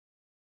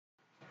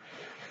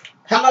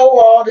Hello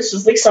all, this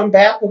is Lisa. I'm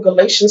back with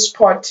Galatians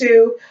part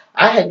 2.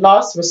 I had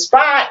lost my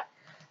spot.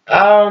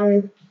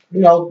 That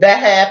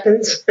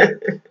happens.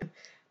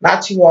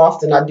 Not too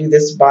often I do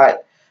this,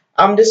 but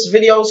this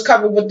video is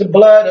covered with the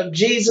blood of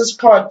Jesus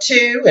part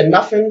 2, and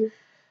nothing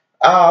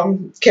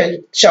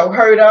shall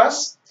hurt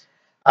us.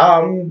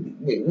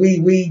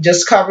 We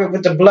just cover it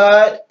with the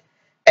blood,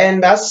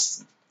 and I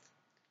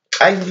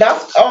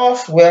left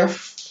off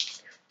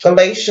with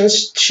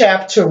Galatians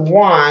chapter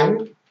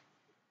 1.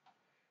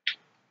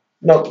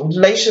 No,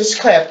 Galatians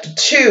chapter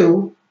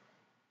 2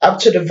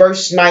 up to the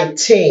verse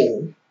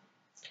 19.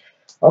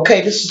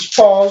 Okay, this is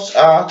Paul's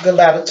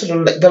letter to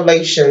the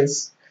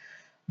Galatians,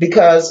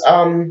 because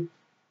the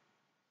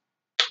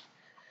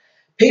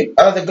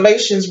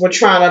Galatians were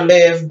trying to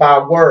live by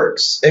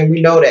works, and we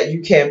know that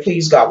you can't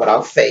please God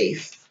without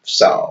faith.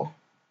 So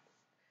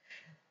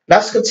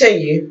let's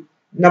continue.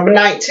 Number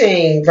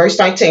 19, verse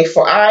 19.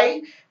 For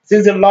I,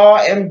 through the law,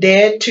 am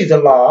dead to the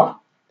law,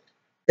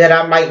 that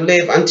I might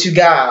live unto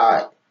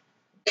God.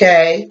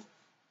 Okay.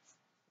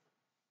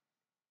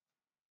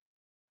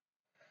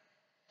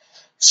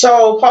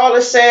 So Paul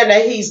is saying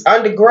that he's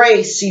under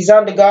grace. He's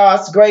under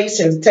God's grace,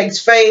 and it takes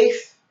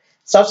faith,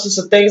 substance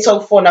of things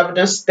hoped for, and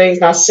evidence of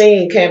things not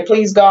seen. Can't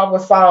please God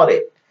without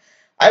it.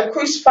 I'm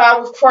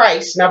crucified with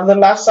Christ.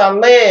 Nevertheless, I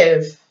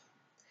live.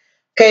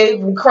 Okay,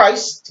 when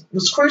Christ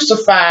was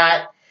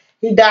crucified,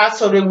 he died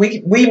so that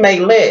we may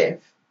live.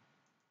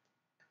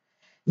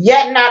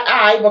 Yet not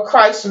I, but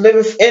Christ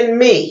liveth in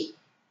me.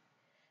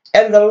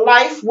 And the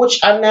life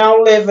which I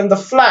now live in the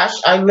flesh,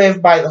 I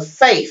live by the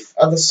faith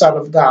of the Son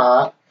of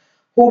God,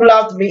 who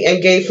loved me and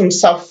gave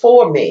himself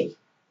for me.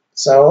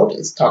 So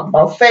it's talking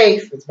about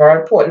faith. It's very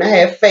important to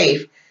have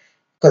faith,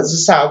 because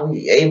this is how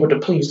we're able to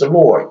please the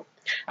Lord.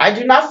 I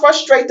do not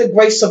frustrate the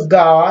grace of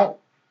God,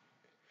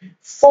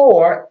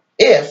 for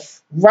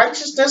if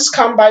righteousness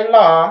come by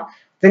law,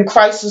 then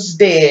Christ is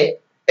dead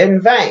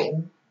in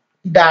vain.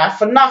 He died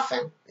for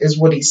nothing, is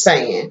what he's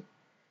saying.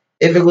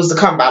 If it was to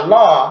come by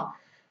law,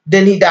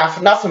 then he died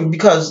for nothing,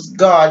 because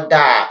God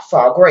died for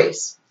our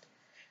grace.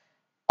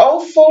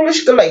 O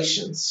foolish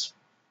Galatians,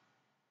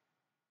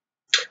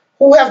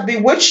 who have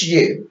bewitched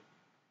you,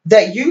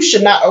 that you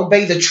should not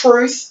obey the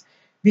truth,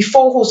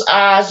 before whose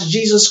eyes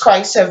Jesus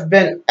Christ have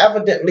been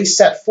evidently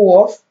set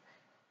forth,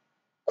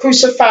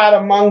 crucified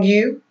among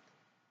you.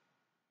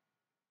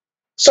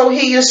 So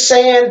he is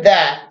saying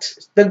that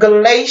the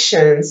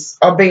Galatians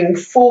are being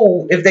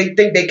fooled if they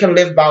think they can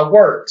live by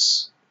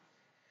works,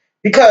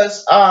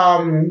 because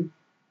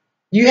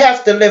you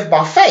have to live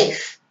by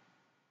faith.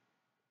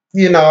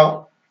 This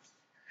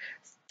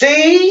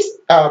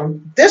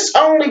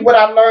only what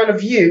I learn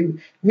of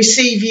you,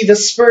 receive ye the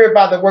Spirit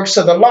by the works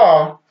of the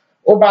law,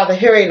 or by the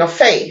hearing of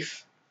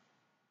faith.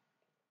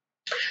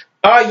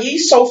 Are ye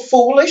so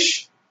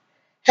foolish?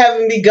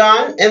 Having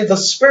begun in the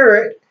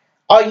Spirit,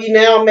 are ye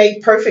now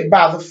made perfect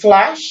by the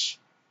flesh?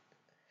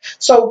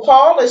 So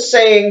Paul is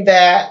saying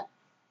that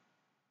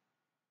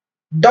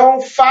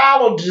don't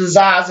follow the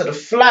desires of the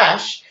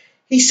flesh.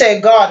 He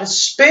said God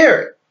is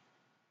spirit,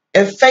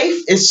 and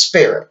faith is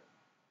spirit.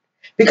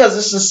 Because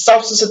it's the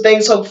substance of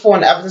things hoped for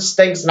and evidence of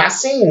things not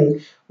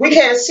seen. We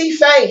can't see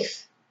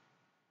faith.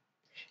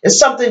 It's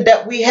something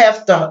that we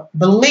have to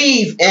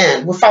believe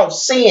in without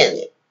seeing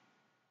it.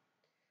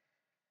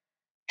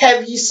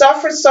 Have ye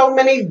suffered so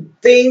many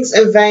things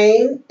in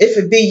vain, if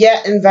it be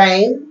yet in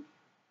vain?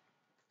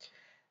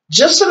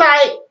 Just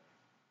like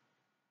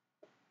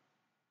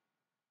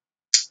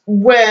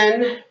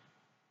when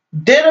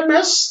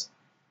Didymus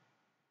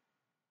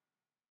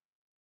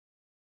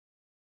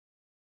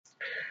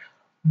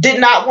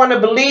did not want to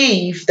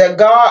believe that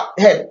God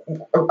had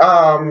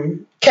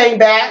came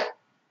back,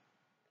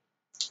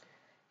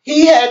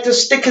 he had to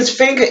stick his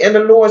finger in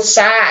the Lord's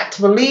side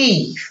to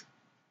believe,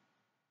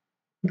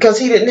 because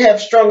he didn't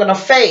have strong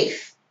enough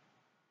faith.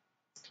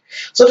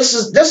 So this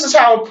is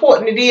how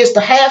important it is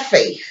to have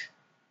faith.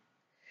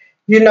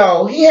 He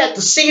had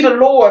to see the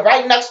Lord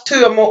right next to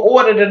him in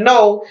order to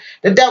know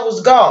that that was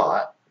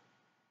God.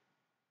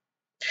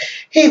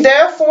 He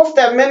therefore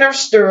that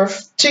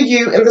ministereth to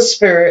you in the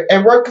Spirit,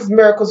 and worketh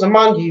miracles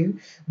among you,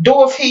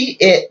 doeth he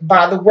it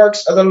by the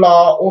works of the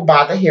law, or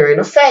by the hearing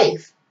of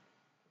faith?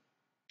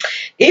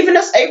 Even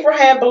as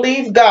Abraham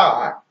believed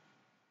God,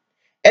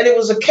 and it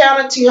was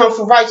accounted to him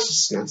for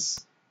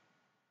righteousness.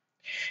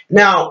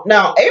 Now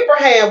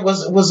Abraham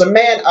was a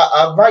man,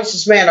 a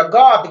righteous man of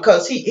God,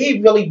 because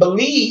he really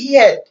believed. He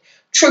had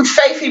true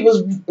faith. He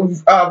was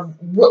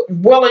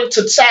willing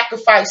to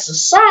sacrifice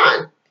his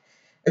son,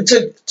 and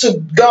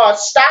to God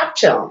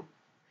stopped him.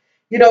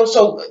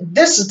 So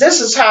this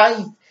is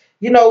how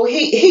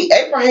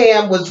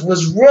Abraham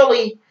was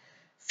really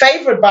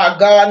favored by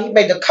God. He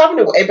made the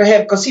covenant with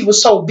Abraham because he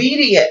was so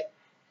obedient.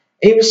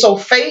 He was so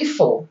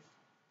faithful.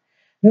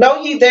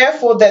 Know ye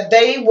therefore that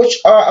they which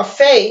are of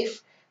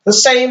faith, the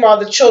same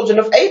are the children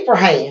of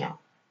Abraham.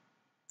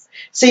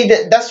 See,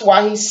 that's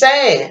why he's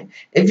saying,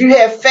 if you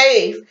have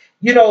faith,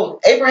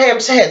 Abraham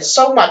had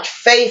so much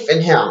faith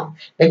in him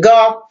that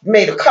God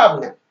made a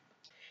covenant.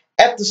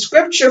 at the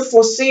scripture,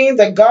 foreseeing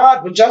that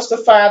God would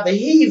justify the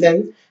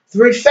heathen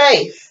through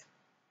faith.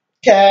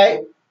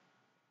 Okay?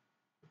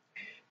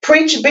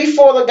 Preach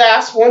before the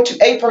gospel unto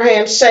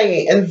Abraham,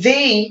 saying, in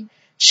thee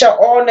shall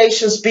all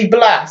nations be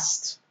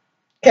blessed.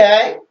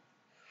 Okay?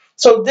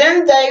 So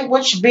then they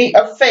which be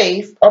of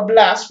faith are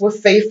blessed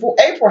with faithful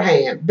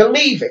Abraham,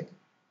 believing.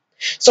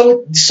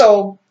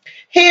 So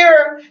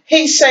here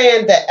he's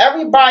saying that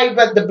everybody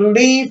but to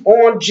believe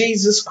on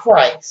Jesus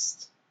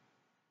Christ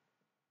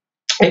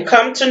and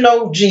come to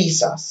know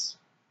Jesus,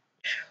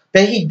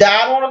 that he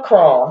died on the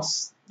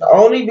cross, the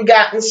only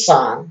begotten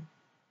Son,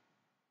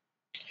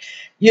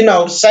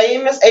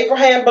 same as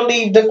Abraham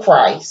believed in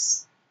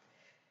Christ.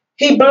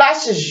 He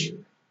blesses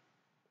you.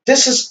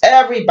 This is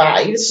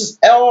everybody. This is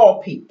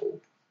all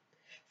people.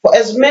 For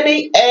as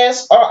many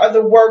as are of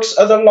the works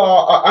of the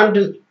law are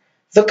under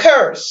the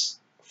curse.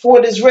 For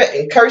it is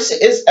written,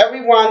 cursed is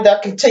everyone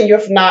that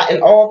continueth not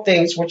in all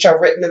things which are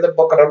written in the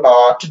book of the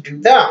law to do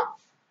them.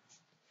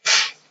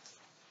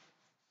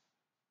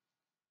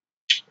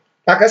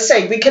 Like I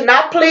say, we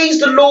cannot please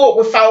the Lord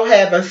without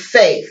having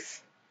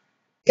faith.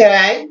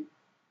 Okay?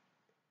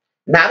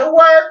 Not of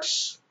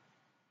works.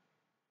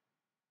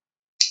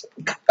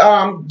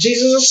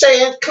 Jesus is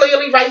saying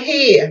clearly right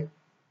here,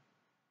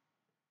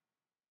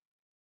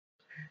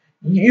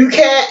 you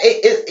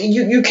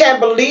can't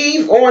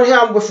believe on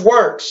him with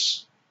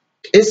works.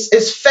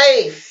 It's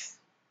faith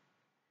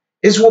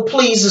is what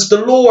pleases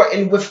the Lord,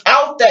 and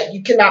without that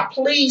you cannot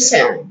please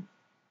him.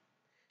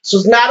 So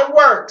it's not of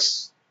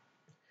works,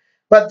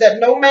 but that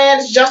no man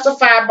is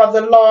justified by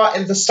the law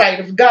in the sight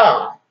of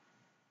God.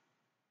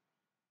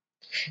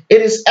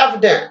 It is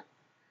evident,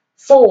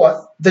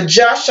 fourth, the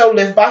just shall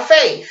live by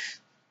faith.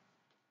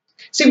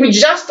 See, we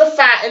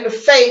justify in the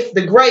faith,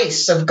 the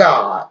grace of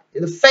God,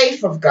 the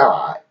faith of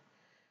God,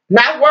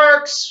 not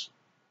works,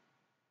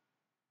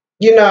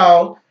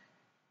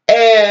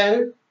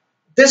 and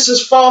this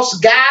is false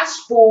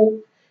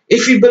gospel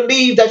if you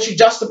believe that you're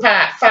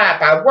justified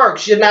by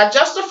works. You're not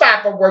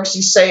justified by works,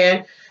 he's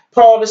saying.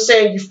 Paul is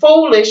saying you're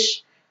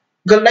foolish.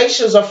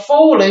 Galatians are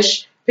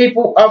foolish.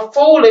 People are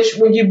foolish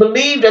when you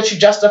believe that you're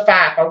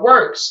justified by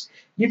works.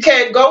 You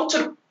can't go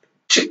to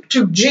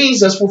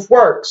Jesus with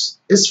works.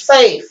 It's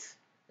faith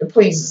that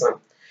pleases him.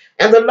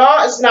 And the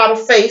law is not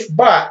of faith,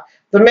 but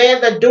the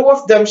man that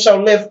doeth them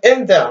shall live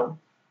in them.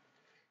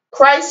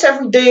 Christ hath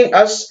redeemed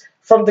us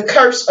from the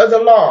curse of the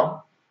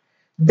law,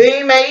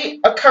 being made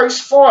a curse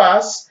for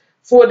us,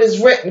 for it is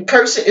written,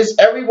 cursed is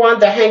everyone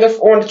that hangeth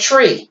on the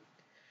tree,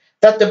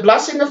 that the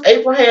blessing of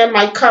Abraham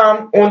might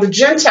come on the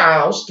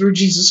Gentiles through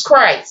Jesus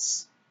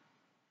Christ,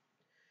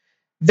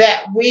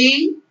 that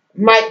we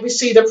might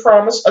receive the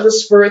promise of the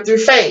Spirit through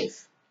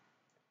faith.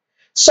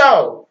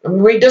 So, let me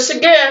read this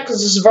again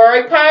because it's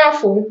very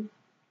powerful.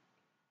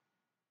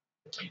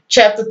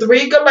 Chapter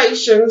 3,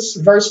 Galatians,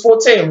 verse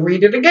 14.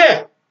 Read it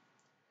again.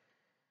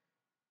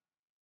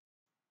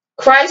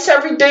 Christ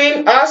hath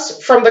redeemed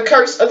us from the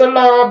curse of the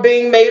law,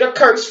 being made a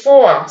curse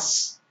for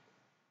us.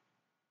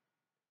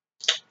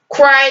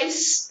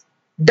 Christ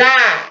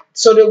died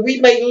so that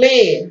we may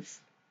live,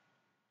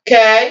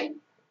 okay,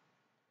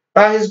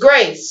 by his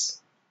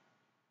grace.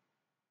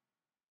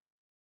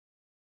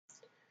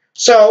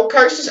 So,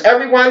 curses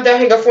everyone that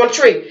hangeth on a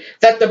tree,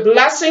 that the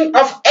blessing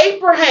of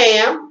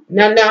Abraham,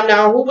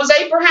 now, who was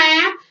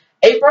Abraham?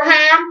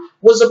 Abraham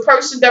was a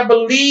person that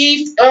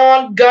believed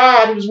on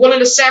God. He was willing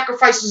to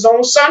sacrifice his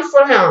own son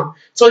for him.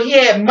 So he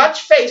had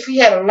much faith. He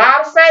had a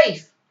lot of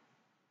faith.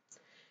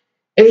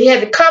 And he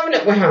had a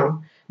covenant with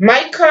him.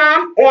 Might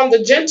come on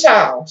the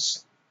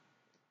Gentiles.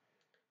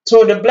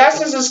 So the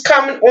blessings is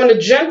coming on the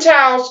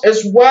Gentiles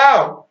as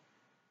well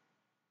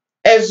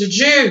as the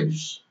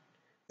Jews.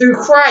 Through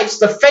Christ,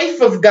 the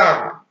faith of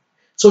God.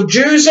 So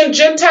Jews and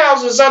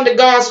Gentiles is under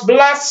God's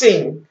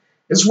blessing,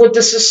 is what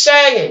this is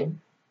saying.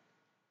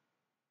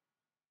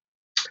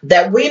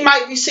 That we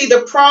might receive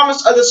the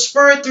promise of the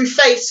Spirit through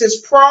faith. His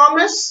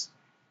promise.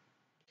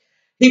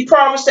 He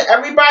promised that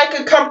everybody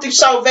could come through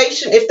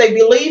salvation if they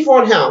believe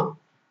on him.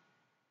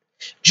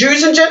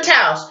 Jews and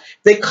Gentiles,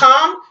 they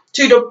come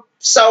to the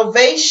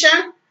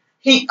salvation.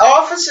 He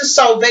offers his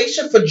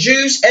salvation for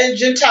Jews and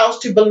Gentiles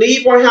to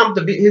believe on him,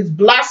 to be his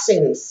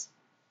blessings.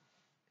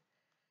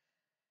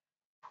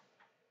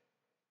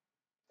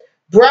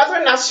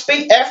 Brethren, I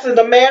speak after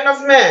the manner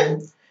of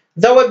men,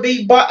 though it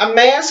be but a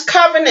man's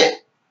covenant.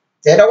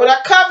 That over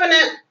that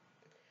covenant,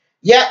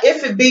 yet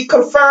if it be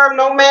confirmed,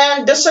 no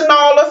man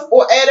disannulleth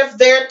or addeth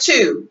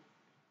thereto.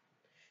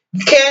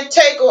 You can't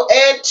take or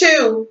add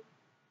to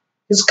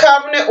his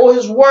covenant or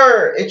his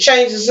word. It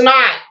changes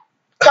not.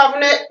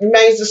 Covenant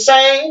remains the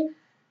same.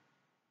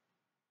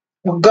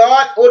 What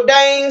God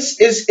ordains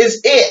is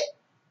it.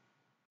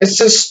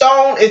 It's in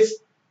stone.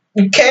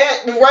 You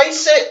can't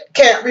erase it,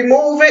 can't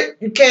remove it,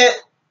 you can't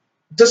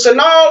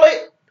disannul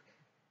it,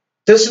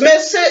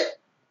 dismiss it.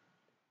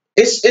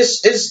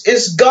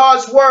 It's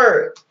God's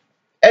word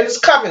and his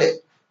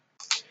covenant.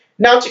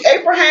 Now to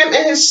Abraham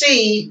and his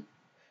seed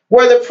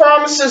were the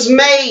promises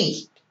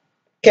made.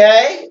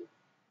 Okay?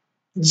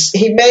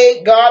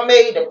 God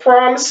made a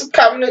promise of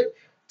covenant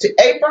to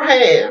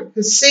Abraham,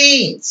 his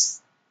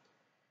seeds.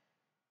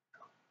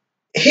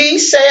 He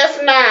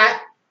saith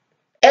not,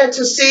 and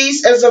to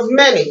seeds as of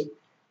many,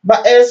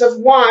 but as of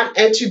one,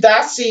 and to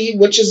thy seed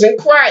which is in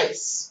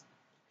Christ.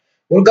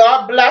 When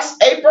God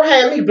blessed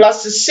Abraham, he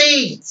blessed his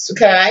seeds,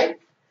 okay?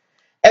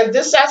 And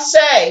this I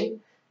say,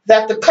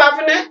 that the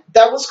covenant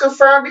that was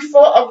confirmed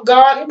before of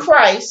God in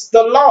Christ,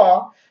 the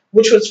law,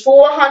 which was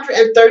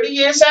 430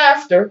 years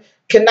after,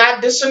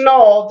 cannot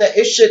disannul that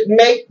it should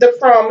make the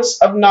promise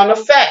of none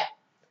effect.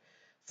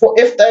 For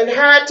if the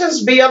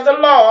inheritance be of the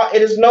law,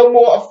 it is no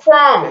more of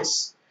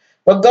promise.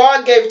 But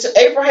God gave it to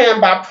Abraham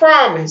by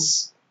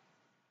promise.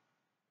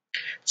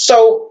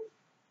 So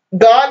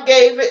God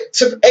gave it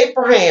to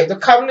Abraham, the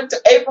covenant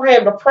to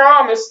Abraham, the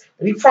promise,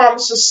 and he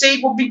promised the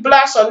seed will be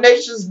blessed, our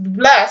nations will be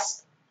blessed.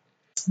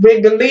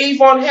 We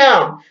believe on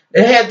him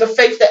and had the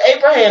faith that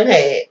Abraham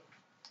had.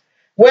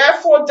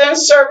 Wherefore then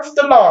serveth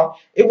the law?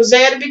 It was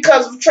added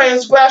because of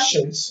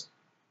transgressions,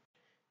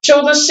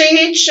 till the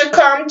seed should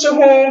come to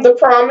whom the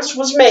promise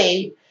was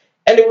made,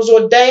 and it was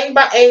ordained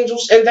by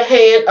angels in the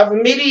hand of a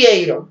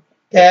mediator,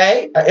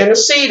 okay, an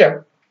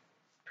interceder.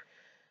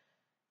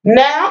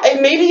 Now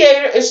a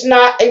mediator is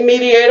not a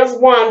mediator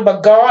of one,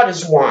 but God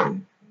is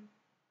one,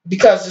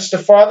 because it's the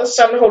Father,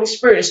 Son, and Holy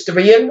Spirit. It's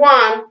three in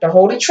one. The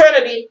Holy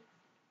Trinity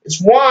is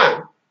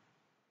one.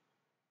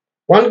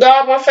 One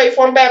God, one faith,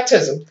 one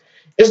baptism.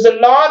 Is the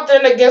law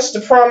then against the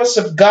promise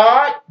of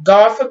God?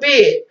 God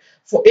forbid.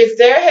 For if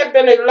there had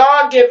been a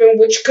law given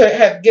which could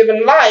have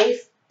given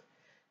life,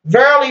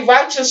 verily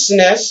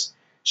righteousness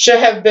should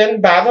have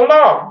been by the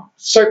law.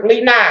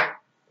 Certainly not.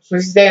 So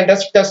he's saying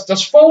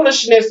that's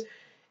foolishness.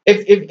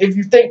 If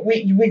you think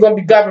we're going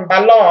to be governed by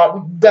law,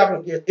 we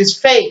govern is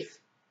faith.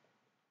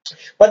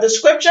 But the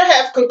scripture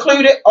hath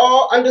concluded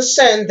all under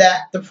sin,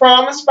 that the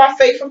promise by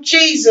faith of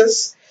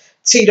Jesus.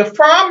 See, the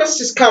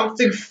promises come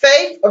through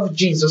faith of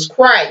Jesus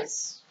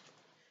Christ.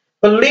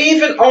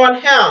 Believing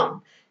on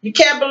him. You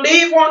can't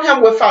believe on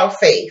him without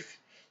faith.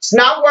 It's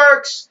not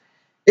works,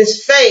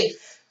 it's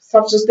faith.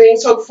 Substance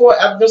things hoped for,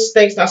 evidence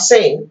things not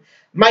seen.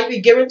 Might be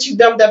given to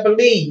them that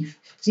believe.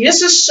 See,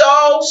 this is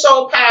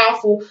so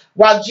powerful.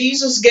 While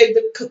Jesus gave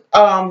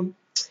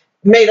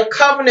made a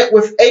covenant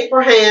with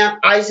Abraham,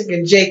 Isaac,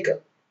 and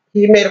Jacob.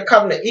 He made a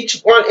covenant,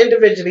 each one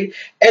individually.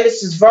 And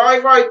this is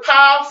very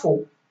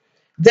powerful.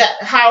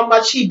 That how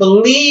much he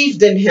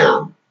believed in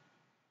him.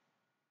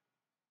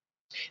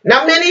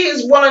 Now, many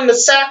is willing to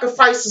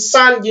sacrifice the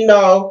son,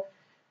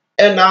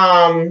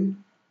 and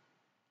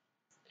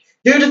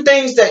do the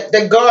things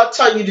that God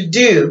tell you to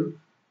do,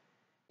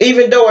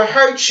 even though it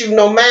hurts you.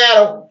 No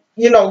matter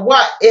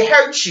what, it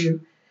hurts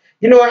you.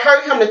 It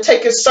hurt him to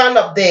take his son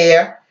up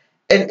there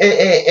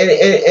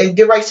and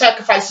give right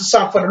sacrifice the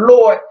son for the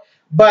Lord,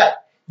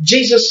 but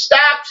Jesus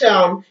stopped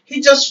him.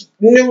 He just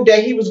knew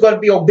that he was going to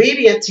be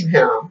obedient to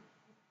him.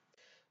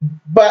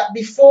 But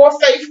before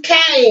faith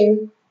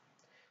came,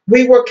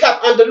 we were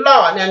kept under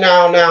law.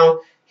 Now,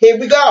 here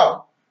we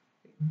go.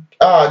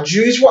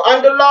 Jews were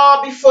under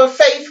law before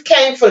faith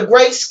came, for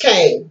grace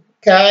came.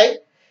 Okay?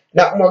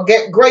 Now,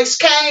 when grace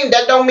came,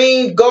 that don't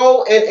mean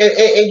go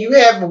and you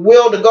have a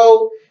will to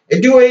go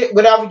and do it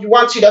whatever you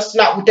want to. That's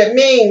not what that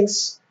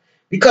means.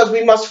 Because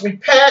we must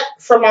repent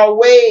from our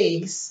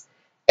ways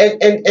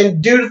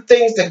and do the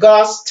things that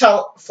God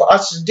tells for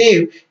us to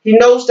do. He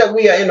knows that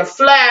we are in the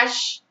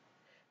flesh.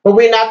 But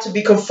we're not to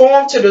be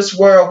conformed to this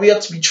world. We are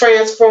to be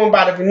transformed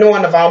by the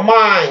renewing of our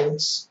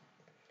minds.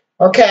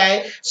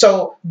 Okay?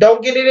 So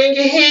don't get it in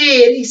your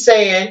head. He's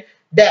saying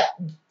that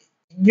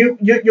you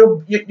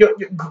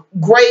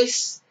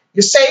grace,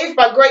 you're saved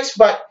by grace,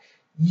 but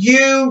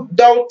you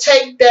don't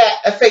take that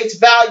at face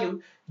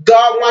value.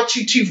 God wants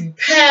you to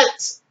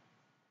repent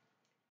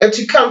and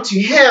to come to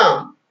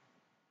him.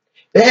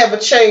 To have a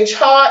changed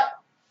heart,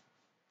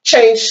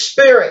 changed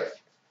spirit.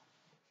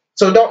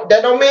 So that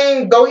don't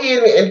mean go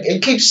ahead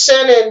and keep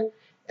sinning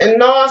and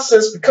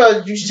nonsense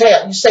because you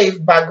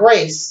saved by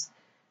grace.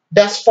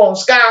 That's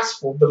false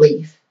gospel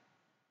belief.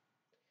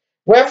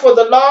 Wherefore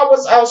the law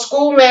was our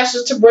schoolmaster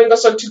to bring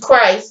us unto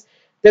Christ,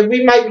 that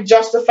we might be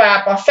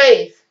justified by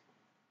faith.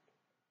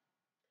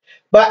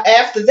 But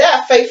after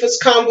that, faith has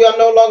come, we are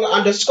no longer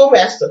under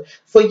schoolmaster.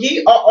 For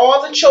ye are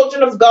all the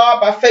children of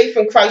God by faith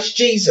in Christ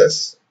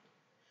Jesus.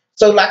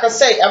 So like I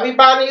say,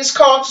 everybody is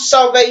called to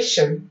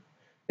salvation.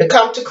 To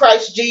come to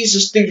Christ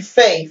Jesus through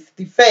faith,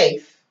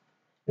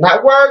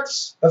 not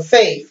works, but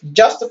faith,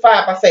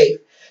 justified by faith.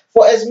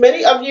 For as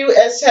many of you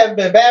as have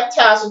been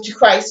baptized into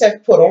Christ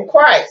have put on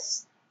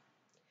Christ.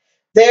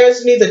 There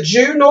is neither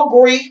Jew nor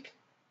Greek,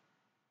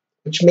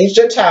 which means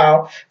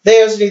Gentile.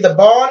 There is neither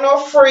bond nor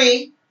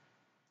free.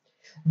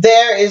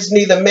 There is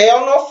neither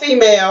male nor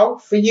female,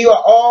 for you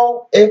are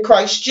all in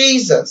Christ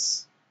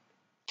Jesus.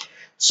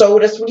 So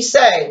that's what he's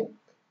saying.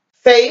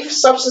 Faith,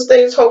 substance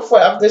things hoped for,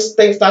 evidence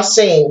things not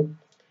seen.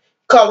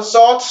 Call us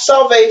all to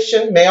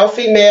salvation, male,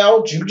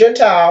 female, Jew,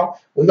 Gentile.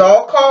 We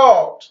all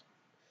called,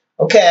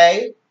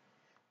 okay,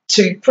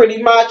 to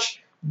pretty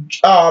much,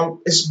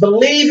 it's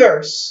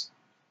believers.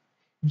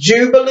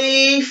 Jew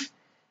believe,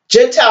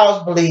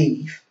 Gentiles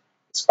believe.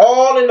 It's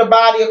all in the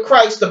body of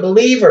Christ, the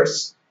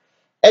believers.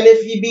 And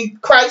if you be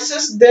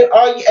Christ's, then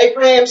are you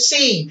Abraham's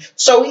seed?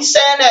 So he's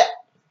saying that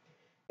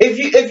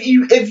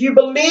if you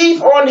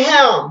believe on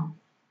him,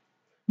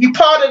 you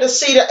part of the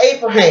seed of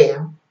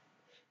Abraham.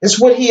 Is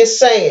what he is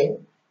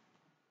saying.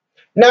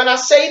 Now I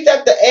say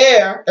that the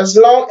heir, as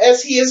long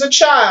as he is a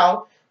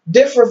child,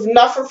 differeth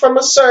nothing from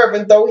a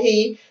servant, though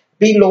he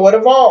be Lord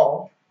of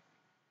all,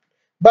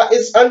 but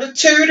is under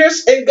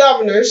tutors and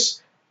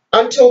governors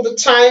until the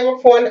time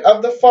appointed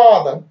of the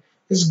Father,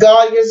 his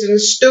guardians and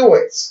his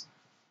stewards.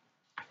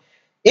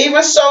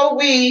 Even so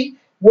we,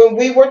 when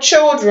we were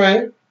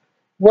children,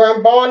 were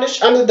in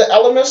bondage under the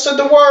elements of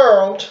the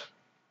world.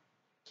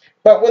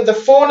 But when the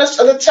fullness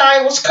of the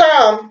time was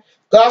come,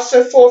 God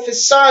sent forth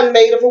his Son,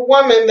 made of a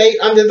woman, made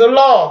under the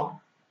law.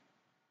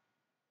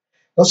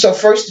 And so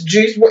first the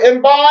Jews were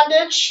in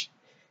bondage,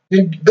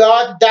 then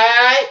God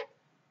died,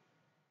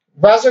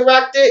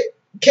 resurrected,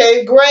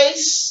 came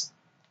grace,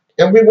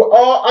 and we were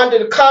all under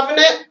the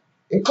covenant,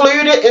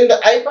 included in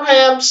the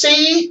Abraham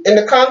seed, in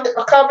the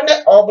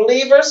covenant, all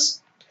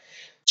believers,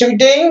 to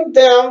redeem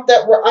them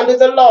that were under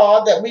the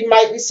law, that we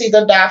might receive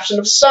the adoption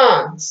of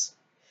sons.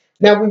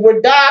 Now we were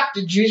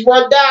adopted, Jews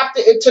were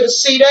adopted into the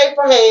seed of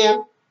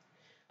Abraham.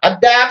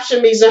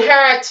 Adoption means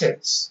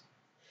inheritance.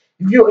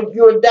 You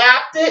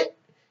adopted,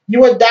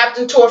 you adopt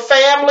into a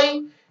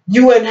family,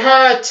 you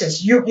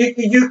inheritance. You're willed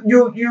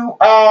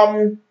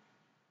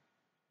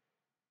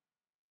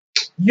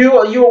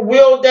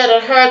that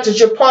inheritance.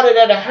 You're part of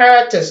that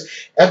inheritance.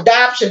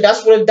 Adoption,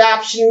 that's what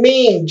adoption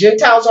means.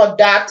 Gentiles are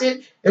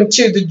adopted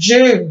into the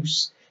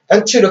Jews,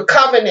 into the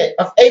covenant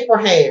of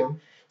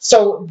Abraham.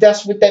 So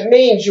that's what that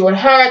means. You're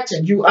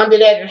inherited. You under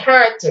that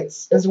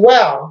inheritance as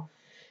well.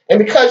 And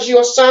because you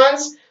are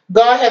sons,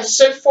 God hath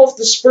sent forth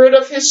the Spirit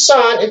of his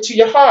Son into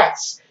your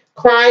hearts,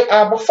 crying,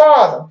 Abba,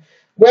 Father.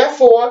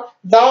 Wherefore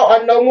thou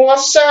art no more a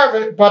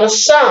servant, but a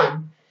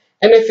son.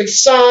 And if a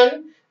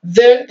son,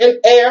 then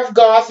an heir of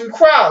God through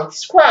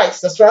Christ.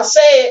 That's what I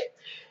said.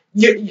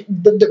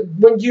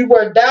 When you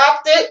were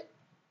adopted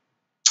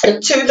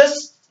into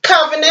this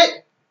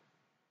covenant,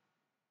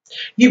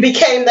 you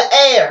became the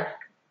heir,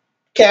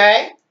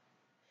 okay,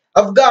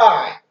 of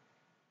God.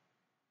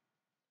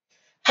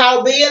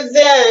 Howbeit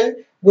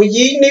then, when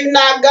ye knew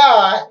not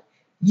God,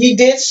 ye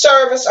did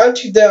service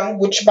unto them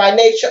which by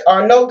nature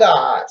are no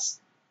gods.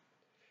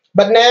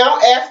 But now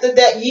after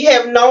that ye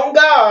have known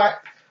God,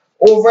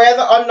 or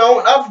rather are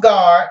known of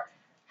God,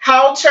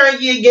 how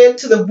turn ye again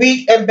to the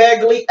weak and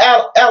beggarly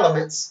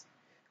elements,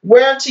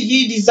 whereunto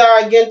ye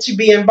desire again to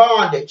be in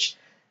bondage?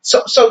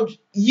 So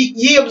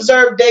ye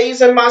observe days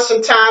and months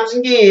and times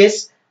and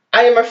years.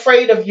 I am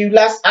afraid of you,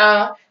 lest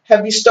I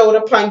have bestowed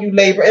upon you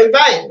labor in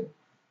vain.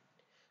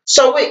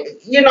 So,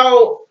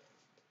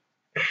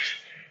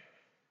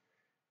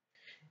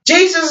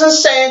 Jesus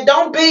is saying,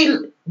 don't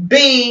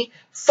be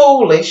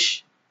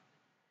foolish.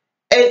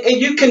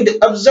 And you can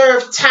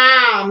observe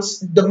times,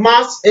 the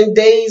months and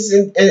days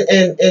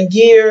and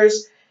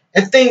years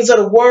and things of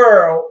the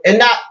world, and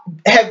not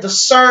have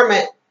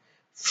discernment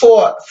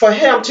for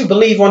him to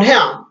believe on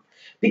him.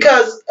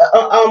 Because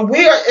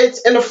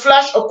it's in the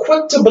flesh are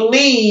quick to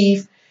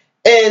believe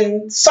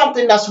in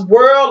something that's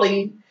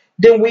worldly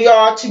than we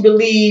are to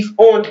believe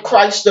on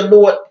Christ the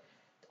Lord,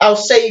 our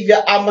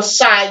Savior, our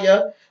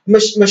Messiah,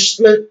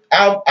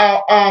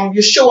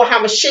 Yeshua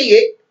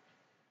HaMashiach,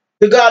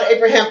 the God of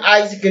Abraham,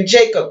 Isaac, and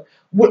Jacob.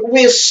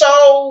 We're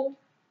so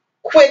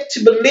quick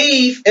to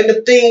believe in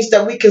the things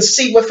that we can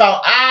see with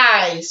our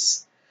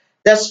eyes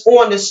that's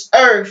on this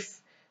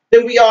earth,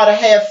 then we ought to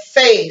have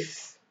faith.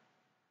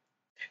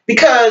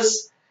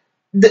 Because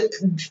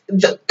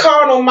the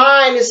carnal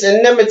mind is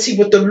enmity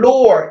with the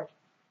Lord.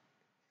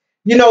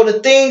 The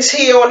things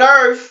here on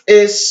earth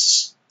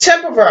is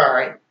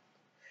temporary.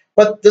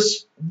 But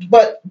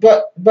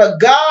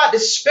God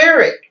is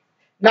spirit.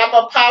 Not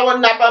by power,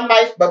 not by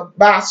might, but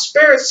by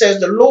spirit, says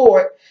the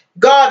Lord.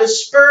 God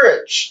is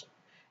spirit.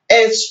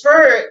 And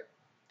spirit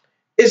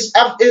is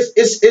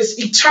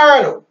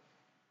eternal.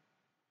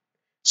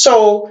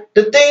 So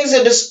the things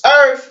of this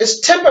earth is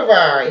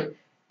temporary.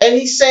 And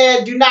he's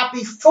saying, do not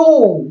be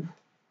fooled,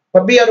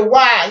 but be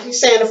otherwise. He's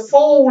saying a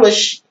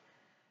foolish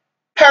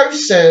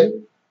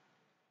person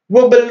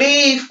will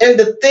believe in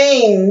the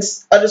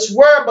things of this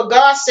world. But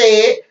God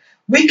said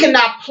we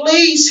cannot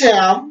please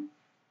him,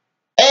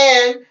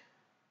 and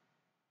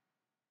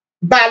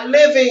by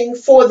living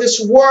for this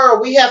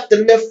world, we have to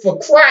live for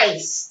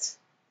Christ.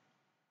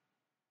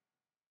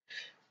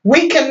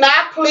 We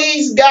cannot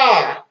please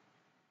God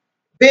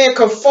being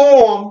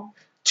conformed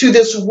to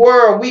this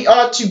world. We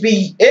ought to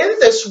be in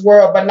this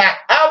world, but not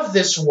of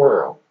this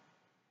world.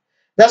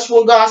 That's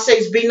when God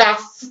says, be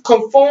not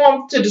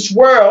conformed to this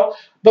world,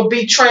 but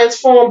be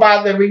transformed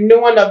by the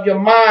renewing of your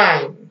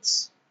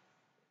minds.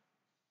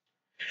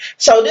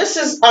 So this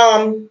is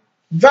very,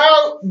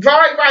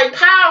 very, very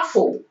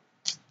powerful,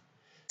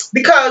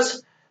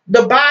 because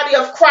the body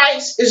of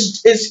Christ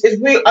is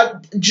we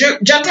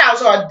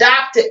Gentiles are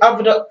adopted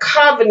of the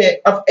covenant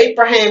of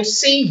Abraham's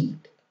seed.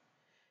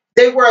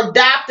 They were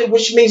adopted,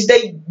 which means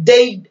they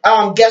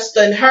gets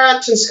the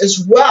inheritance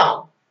as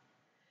well,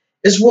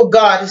 is what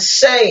God is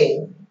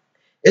saying.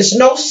 It's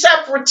no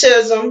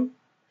separatism.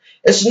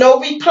 It's no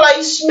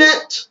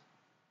replacement.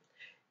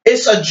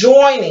 It's a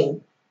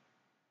joining.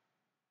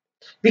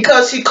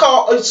 Because he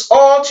called us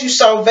all to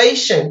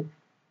salvation.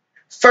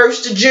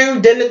 First the Jew,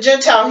 then the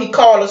Gentile. He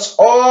called us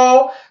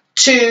all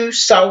to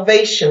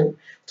salvation,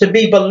 to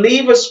be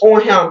believers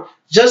on him.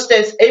 Just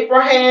as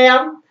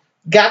Abraham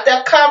got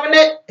that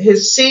covenant,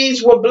 his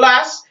seeds were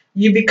blessed.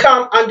 You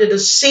become under the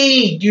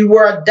seed. You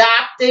were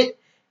adopted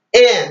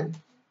in.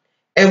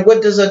 And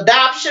what does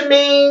adoption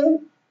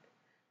mean?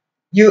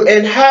 You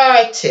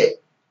inherited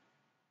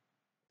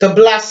the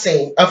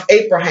blessing of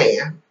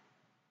Abraham.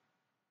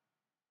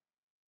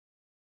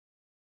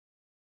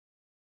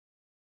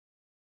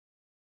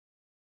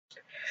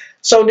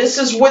 So this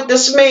is what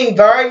this means.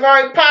 Very,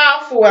 very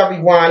powerful,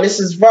 everyone.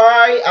 This is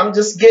I'm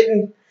just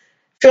feeling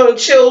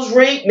chills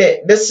reading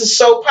it. This is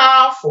so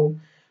powerful.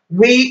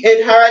 We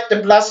inherit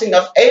the blessing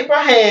of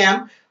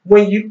Abraham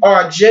when you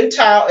are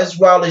Gentile as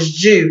well as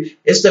Jew.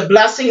 It's the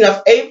blessing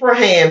of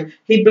Abraham.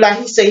 He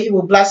said he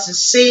will bless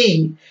his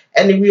seed,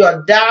 and we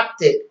are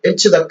adopted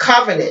into the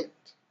covenant.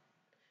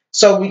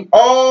 So we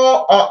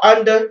all are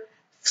under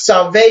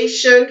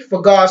salvation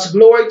for God's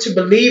glory, to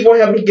believe on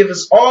him. He gives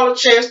us all a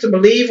chance to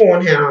believe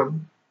on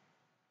him.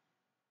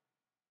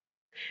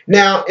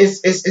 Now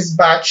it's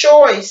by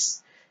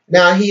choice.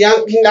 Now he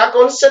not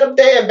going to sit up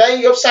there and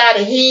bang you upside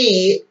the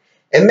head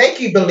and make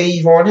you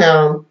believe on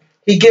him.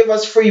 He give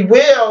us free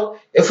will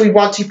if we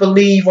want to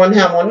believe on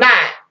him or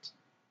not.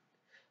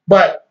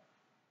 But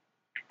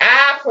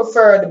I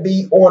prefer to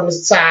be on the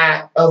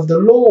side of the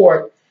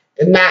Lord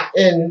and not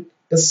in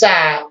the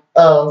side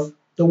of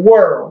the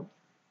world.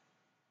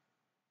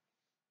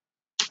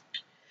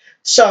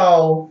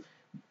 So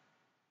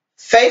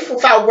faith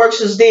without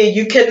works is dead.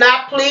 You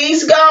cannot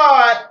please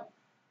God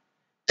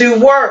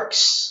through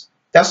works.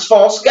 That's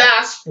false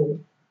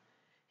gospel.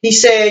 He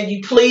said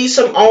you please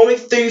him only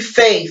through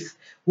faith.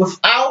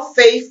 Without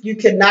faith, you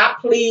cannot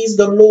please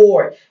the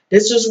Lord.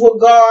 This is what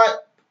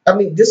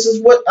this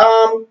is what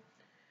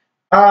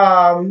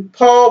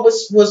Paul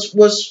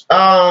was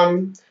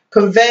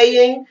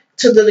conveying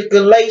to the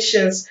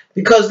Galatians,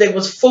 because they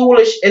was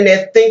foolish in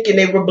their thinking.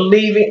 They were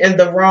believing in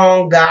the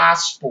wrong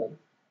gospel.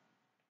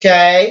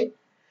 Okay?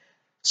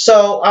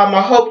 So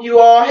I hope you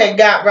all had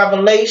got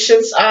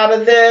revelations out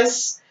of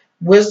this.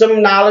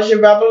 Wisdom, knowledge,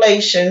 and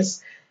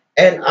revelations.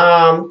 And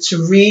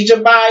to read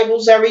your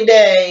Bibles every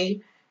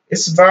day.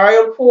 It's very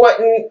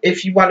important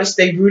if you want to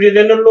stay rooted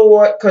in the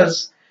Lord,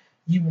 because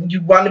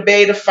you want to be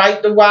able to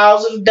fight the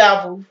wiles of the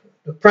devil,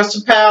 the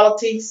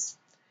principalities.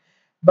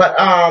 But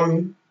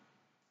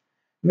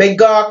may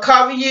God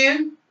cover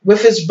you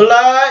with his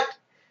blood.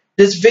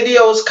 This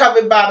video is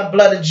covered by the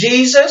blood of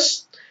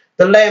Jesus,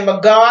 the Lamb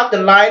of God,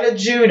 the Lion of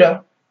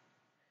Judah.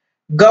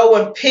 Go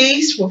in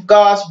peace with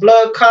God's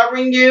blood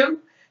covering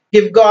you.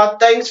 Give God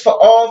thanks for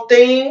all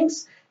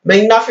things.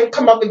 May nothing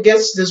come up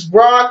against this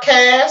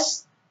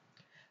broadcast.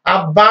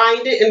 I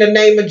bind it in the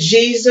name of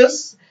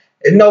Jesus.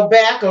 And no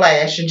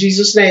backlash. In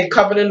Jesus' name,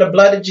 covered in the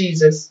blood of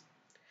Jesus.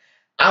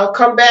 I'll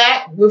come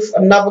back with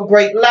another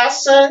great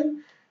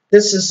lesson.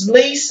 This is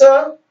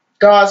Lisa,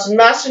 God's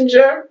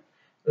messenger.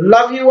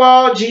 Love you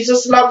all.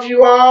 Jesus loves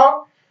you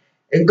all.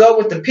 And go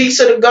with the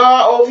peace of the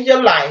God over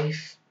your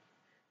life.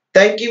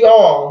 Thank you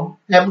all.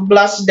 Have a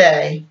blessed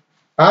day.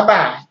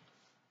 Bye-bye.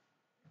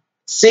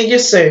 See you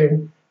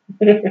soon.